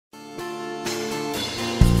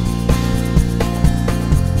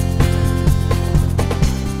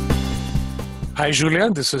Hi, Julia.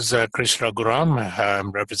 This is Krish Raghuram. I'm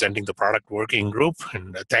representing the product working group.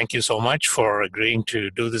 And thank you so much for agreeing to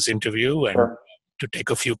do this interview and Sure. to take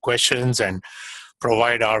a few questions and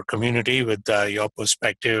provide our community with your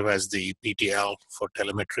perspective as the PTL for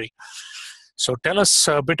telemetry. So tell us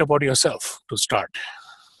a bit about yourself to start.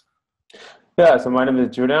 Yeah, so my name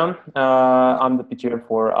is Julian. I'm the PTL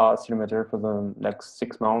for Telemetry for the next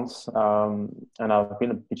 6 months. And I've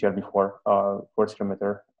been a PTL before for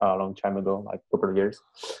Telemetry a long time ago, like a couple of years.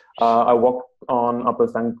 I worked on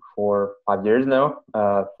OpenStack for 5 years now,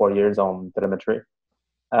 4 years on telemetry.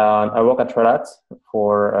 And I work at Red Hat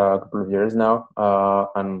for a couple of years now.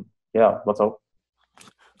 And yeah, that's all.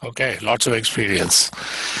 Okay, lots of experience.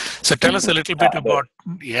 So tell us a little bit But about,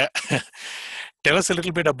 yeah, tell us a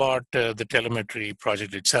little bit about the telemetry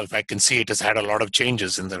project itself. I can see it has had a lot of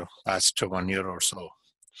changes in the past 1 year or so.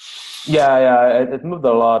 yeah, it moved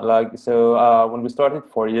a lot. Like so, when we started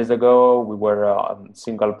 4 years ago, we were a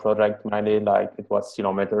single project mainly. Like it was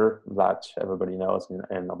Telemetry that everybody knows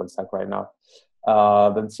in OpenStack right now.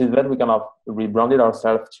 But since then, we kind of rebranded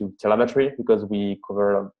ourselves to Telemetry because we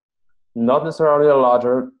cover not necessarily a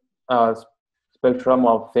larger uh, spectrum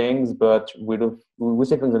of things, but we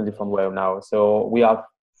see things in a different way now. So we have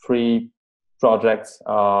three projects.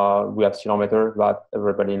 We have Telemetry that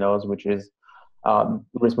everybody knows, which is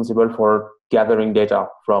responsible for gathering data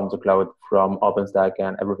from the cloud, from OpenStack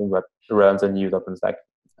and everything that runs and uses OpenStack.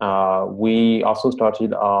 We also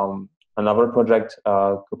started another project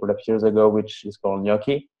a couple of years ago, which is called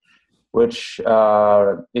Gnocchi, which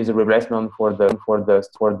is a replacement for the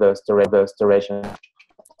storage.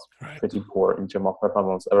 Right. Pretty poor in terms of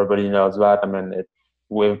performance. Everybody knows that. I mean,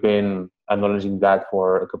 we've been acknowledging that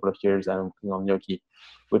for a couple of years and working on Gnocchi,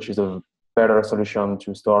 which is a better solution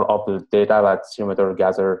to store all the data that Telemetry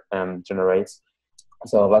gather and generates.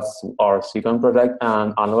 So that's our second project.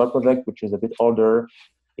 And another project, which is a bit older,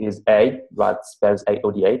 is A, that spells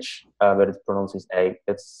AODH, but it pronounces A.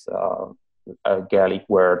 It's a Gaelic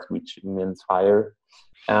word which means fire.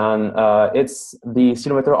 And it's the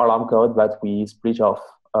Telemetry alarm code that we split off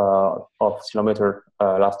of Telemetry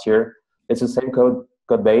last year. It's the same code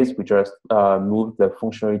base. We just moved the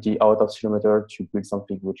functionality out of Telemetry to build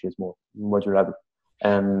something which is more modular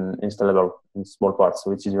and installable in small parts.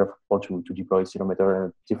 So it's easier for people to deploy Telemetry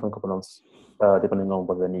and different components depending on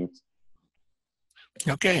what they need.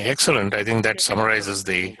 Okay, excellent. I think that summarizes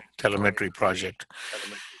the telemetry project.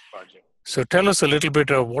 So tell us a little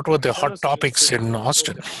bit of what were the hot topics in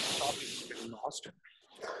Austin?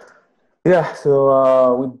 Yeah,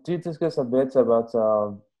 so we did discuss a bit about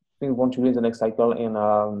things we want to do in the next cycle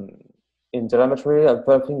in telemetry. The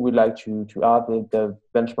third thing we'd like to add is the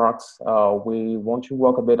benchmarks. We want to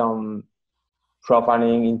work a bit on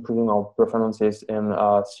profiling, improving our performances in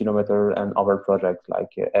Telemetry and other projects like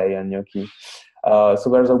A and Gnocchi. So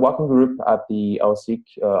there's a working group at the OSIC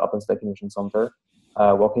OpenStack Innovation Center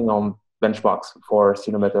working on benchmarks for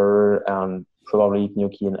Telemetry and probably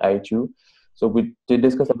Gnocchi and A too. So we did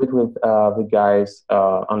discuss a bit with the guys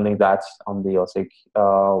handling that on the OSIC.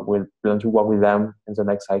 We'll plan to work with them in the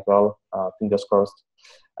next cycle, fingers crossed,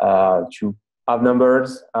 to have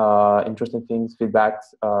numbers, interesting things, feedback,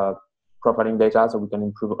 profiling data so we can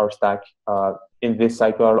improve our stack in this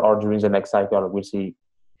cycle or during the next cycle. We'll see.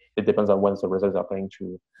 It depends on when the results are going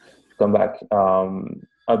to come back.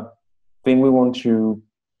 A thing we want to,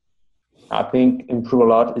 I think, improve a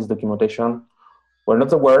lot is documentation. We're not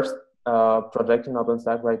the worst project in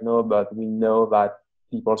OpenStack right now, but we know that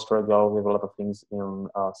people struggle with a lot of things in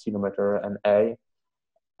Telemetry and A.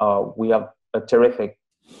 We have a terrific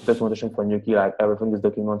documentation for Gnocchi, like everything is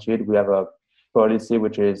documented. We have a policy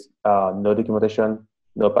which is no documentation,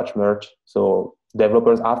 no patch merge. So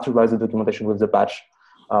developers have to write the documentation with the patch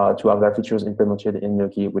to have their features implemented in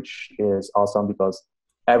Gnocchi, which is awesome because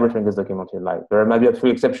everything is documented. Like there might be a few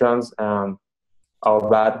exceptions and all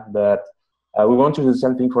that, but we want to do the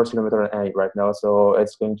same thing for Telemetry and A right now. So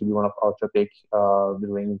it's going to be one of our topics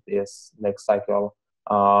during this next cycle.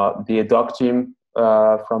 The doc team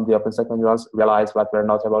from the OpenStack manuals realized that we're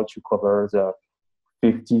not able to cover the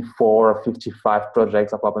 54 or 55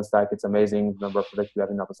 projects of OpenStack. It's amazing the number of projects we have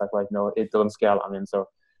in OpenStack right now. It doesn't scale. I mean, so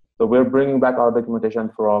we're bringing back our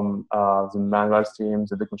documentation from the manuals team,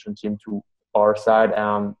 the documentation team to our side,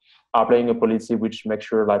 and applying a policy which makes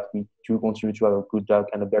sure that we do continue to have a good doc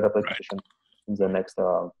and a better documentation in the next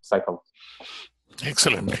cycle.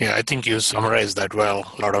 Excellent. Yeah, I think you summarized that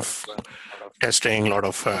well. A lot of testing, a lot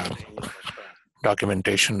of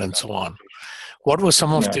documentation, and so on. What were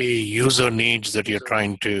some of the user needs that you're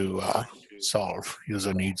trying to solve?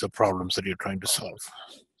 User needs or problems that you're trying to solve?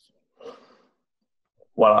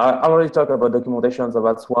 Well, I already talked about documentation, so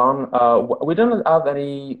that's one. We don't have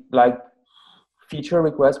any like feature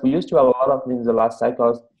requests. We used to have a lot of in the last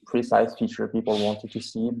cycles precise feature people wanted to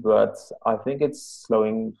see, but I think it's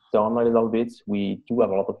slowing down a little bit. We do have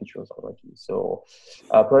a lot of features already, so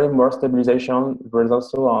probably more stabilization. There's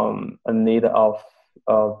also a need of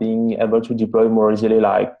being able to deploy more easily,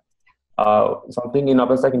 like something in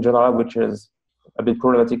OpenStack in general, which is a bit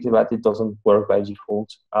problematic that it doesn't work by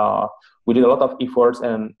default. We did a lot of efforts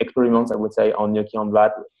and experiments, I would say, on Gnocchi on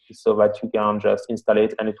that, so that you can just install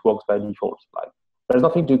it and it works by default. Like there's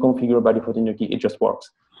nothing to configure by default in Gnocchi; it just works.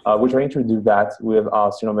 We're trying to do that with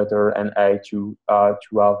our Telemetry and A to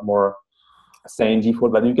have more saying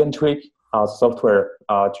default, but you can tweak software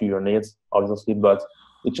to your needs, obviously, but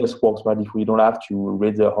it just works by default. You don't have to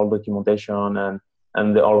read the whole documentation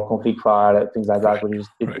and the whole config file, things like that, which is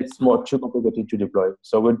it's more too complicated to deploy.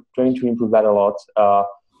 So we're trying to improve that a lot.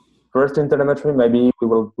 First in telemetry, maybe we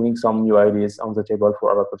will bring some new ideas on the table for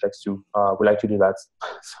other projects too. We like to do that,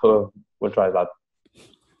 so we'll try that.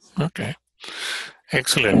 Okay,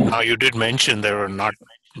 excellent. Now you did mention there are not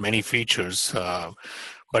many features,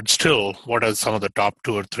 but still, what are some of the top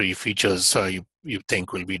 2 or 3 features you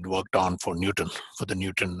think will be worked on for the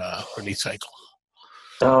Newton release cycle?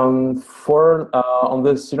 For on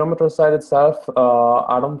the Telemetry side itself,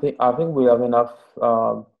 I think we have enough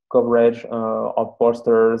coverage of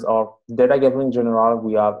posters or data gathering in general.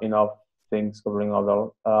 We have enough things covering other.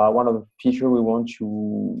 One of the features we want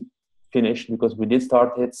to finish, because we did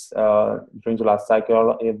start it during the last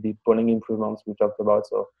cycle, is the polling improvements we talked about.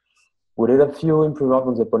 So we did a few improvements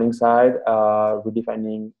on the polling side,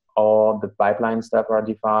 redefining all the pipeline stuff are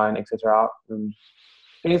defined, etc.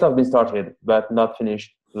 Things have been started, but not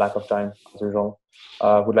finished. Lack of time, as usual.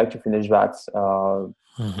 Would like to finish that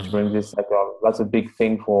during this cycle. That's a big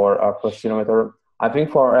thing for our first Telemetry. I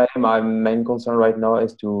think for my main concern right now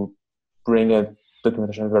is to bring a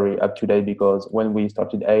documentation very up to date, because when we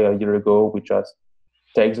started a year ago, we just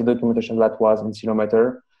take the documentation that was in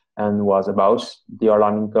Telemetry and was about the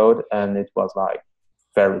alarming code, and it was like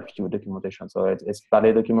very few documentation. So it's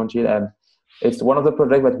badly documented, and it's one of the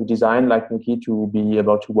projects that we designed, like Gnocchi, to be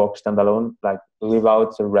able to work standalone, like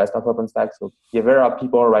without the rest of OpenStack. So yeah, there are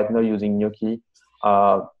people right now using Gnocchi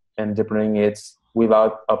and deploying it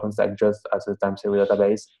without OpenStack just as a time series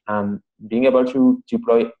database, and being able to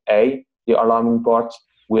deploy the alarming part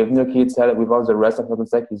with Gnocchi itself without the rest of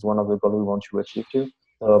OpenStack is one of the goals we want to achieve too.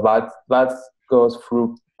 So that goes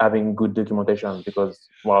through having good documentation, because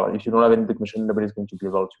well, if you don't have any documentation, nobody's going to be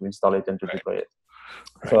able to install it and to deploy it.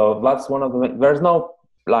 So that's one of the. There's no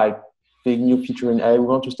like big new feature in A. We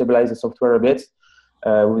want to stabilize the software a bit.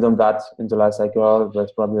 We've done that in the last cycle.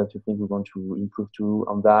 That's probably the 2 things we want to improve too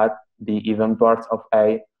on that. The event part of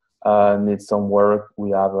A needs some work.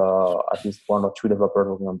 We have at least 1 or 2 developers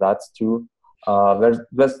working on that too.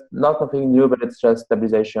 There's not nothing new, but it's just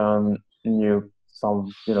stabilization,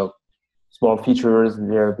 some small features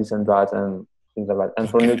there, this and that, and things like that. And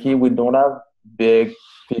for Gnocchi, we don't have big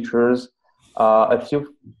features. A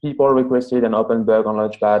few people requested an open bug on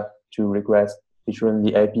Launchpad to request feature in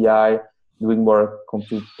the API, doing more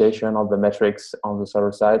computation of the metrics on the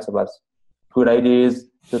server side. So that's good ideas,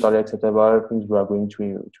 totally acceptable, things we are going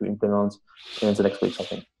to implement in the next week, I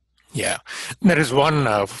think. Yeah, there is one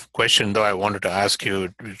question though I wanted to ask you.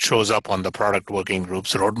 It shows up on the product working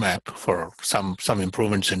group's roadmap for some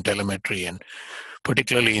improvements in telemetry, and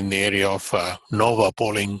particularly in the area of Nova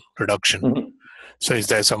polling reduction. Mm-hmm. So is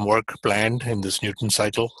there some work planned in this Newton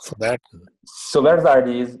cycle for that? So there's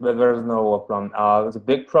ideas, but there's no work plan. The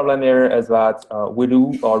big problem here is that we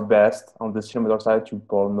do our best on the Telemetry side to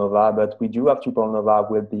poll Nova, but we do have to poll Nova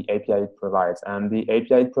with the API it provides. And the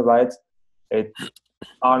API it provides, it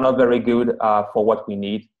are not very good for what we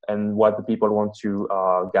need and what the people want to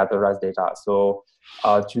gather as data. So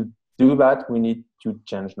to do that, we need to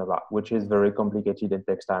change Nova, which is very complicated and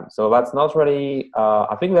takes time. So that's not really,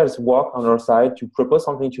 I think there's work on our side to propose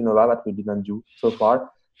something to Nova that we didn't do so far,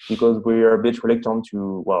 because we're a bit reluctant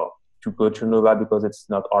to go to Nova because it's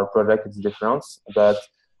not our project, it's different. But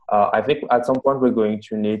I think at some point we're going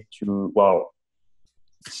to need to,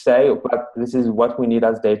 say, but this is what we need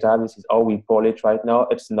as data. This is how we poll it right now.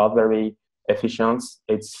 It's not very efficient.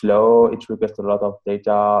 It's slow. It requests a lot of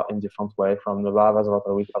data in different way from Nova. There's a lot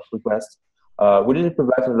of requests. We did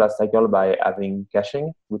improve that in the last cycle by having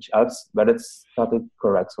caching, which helps, but it's not a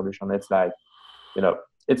correct solution. It's like,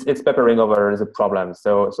 it's peppering over the problem.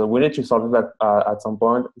 So we need to solve that at some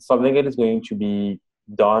point. Solving it is going to be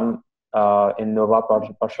done in Nova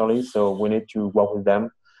partially. So we need to work with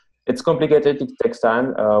them. It's complicated. It takes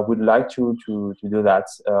time. We'd like to do that.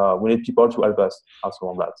 We need people to help us also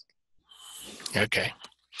on that. Okay.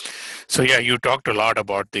 So yeah, you talked a lot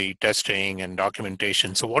about the testing and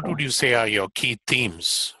documentation. So what would you say are your key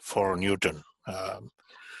themes for Newton?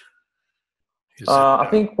 Is it I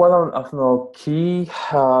think one of the key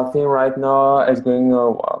thing right now is going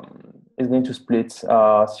to split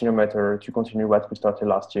Cinemeter to continue what we started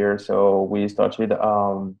last year. So we started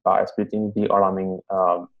by splitting the alarming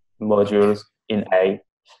okay? modules in A.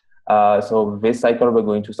 So this cycle we're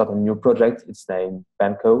going to start a new project. It's named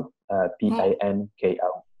Panko, Oh, Panko.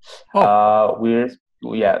 oh,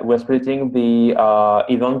 We're splitting the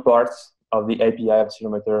event parts of the API of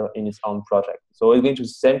Cinemeter in its own project. So it's going to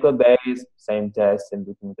same code base, same test, same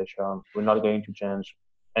documentation. We're not going to change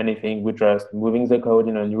anything. We're just moving the code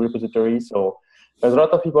in a new repository. So there's a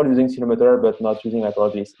lot of people using Cinemeter, but not using at all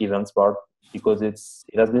this events part because it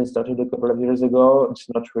has been started a couple of years ago. It's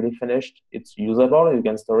not really finished. It's usable. You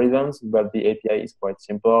can store events, but the API is quite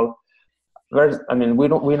simple.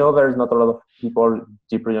 We know there's not a lot of people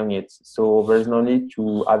deploying it, so there's no need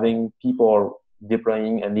to having people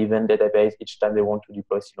deploying an event database each time they want to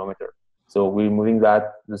deploy Cilometer. So we're moving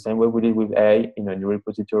that the same way we did with A in a new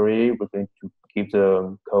repository. We're going to keep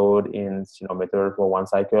the code in Cilometer for one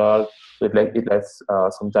cycle. So it lets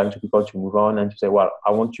some time to people to move on and to say, well,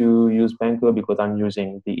 I want to use Panko because I'm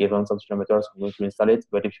using the events of Cilometer, so I'm going to install it.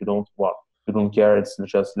 But if you don't, well, you don't care. It's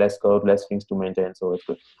just less code, less things to maintain, so it's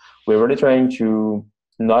good. We're really trying to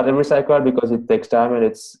not every cycle because it takes time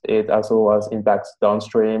and it also has impacts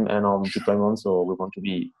downstream and on sure. deployment. So we want to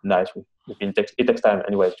be nice with it takes time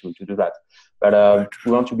anyway to do that. But Right,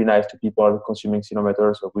 we want to be nice to people consuming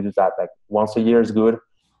Cinemeter. So we do that like once a year is good.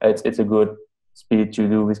 It's a good speed to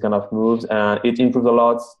do this kind of moves, and it improves a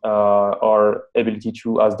lot our ability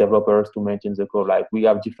to as developers to maintain the code. Like we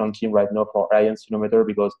have different team right now for AI and Cinemeter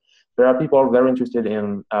because there are people very interested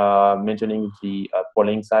in maintaining the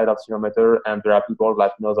polling side of Cinemeter, and there are people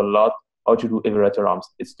that knows a lot how to do evaluator arms.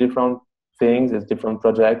 It's different things, it's different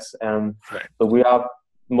projects, and right, so we have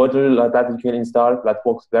module that you can install that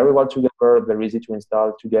works very well together, very easy to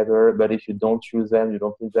install together. But if you don't use them, you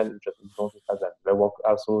don't need them, you just don't install them. They work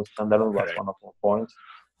also standalone was right, one of our points.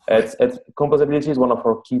 right, It's composability is one of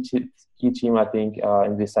our key team, I think,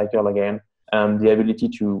 in this cycle again, and the ability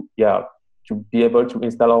to be able to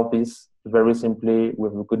install all this very simply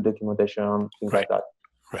with good documentation, things right, like that.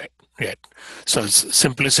 right. Yeah. So it's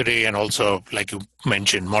simplicity and also, like you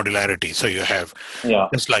mentioned, modularity. So you have, Yeah,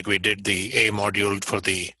 just like we did the A module for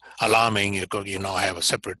the alarming, you now have a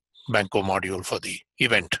separate Banco module for the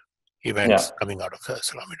yeah. events coming out of the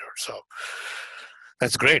accelerometer. So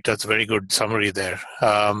that's great. That's a very good summary there.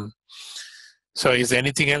 So is there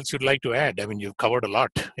anything else you'd like to add? I mean, you've covered a lot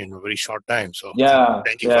in a very short time. So Yeah,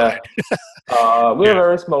 thank you for yeah. that. We're a Yeah,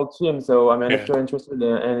 very small team, so I mean, if yeah, you're interested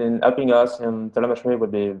in helping us in telemetry, we'd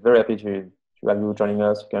be very happy to have you joining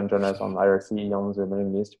us. You can join us on IRC on the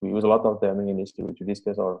mailing list. We use a lot of the mailing list to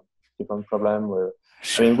discuss our different problem.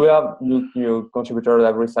 sure. We have new contributors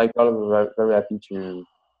every cycle. We're very happy to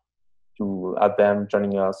have them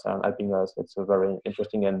joining us and helping us. It's a very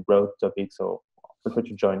interesting and broad topic, so feel free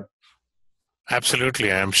to join.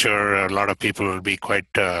 Absolutely. I'm sure a lot of people will be quite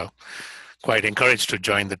encouraged to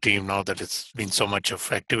join the team now that it's been so much of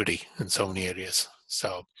activity in so many areas.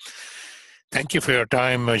 So thank you for your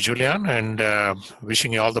time, Julian, and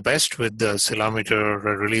wishing you all the best with the Ceilometer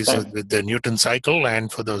releases Thanks. with the Newton cycle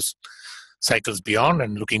and for those cycles beyond,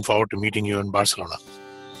 and looking forward to meeting you in Barcelona.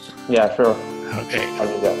 Yeah, sure. Okay. I'll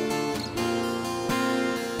do that.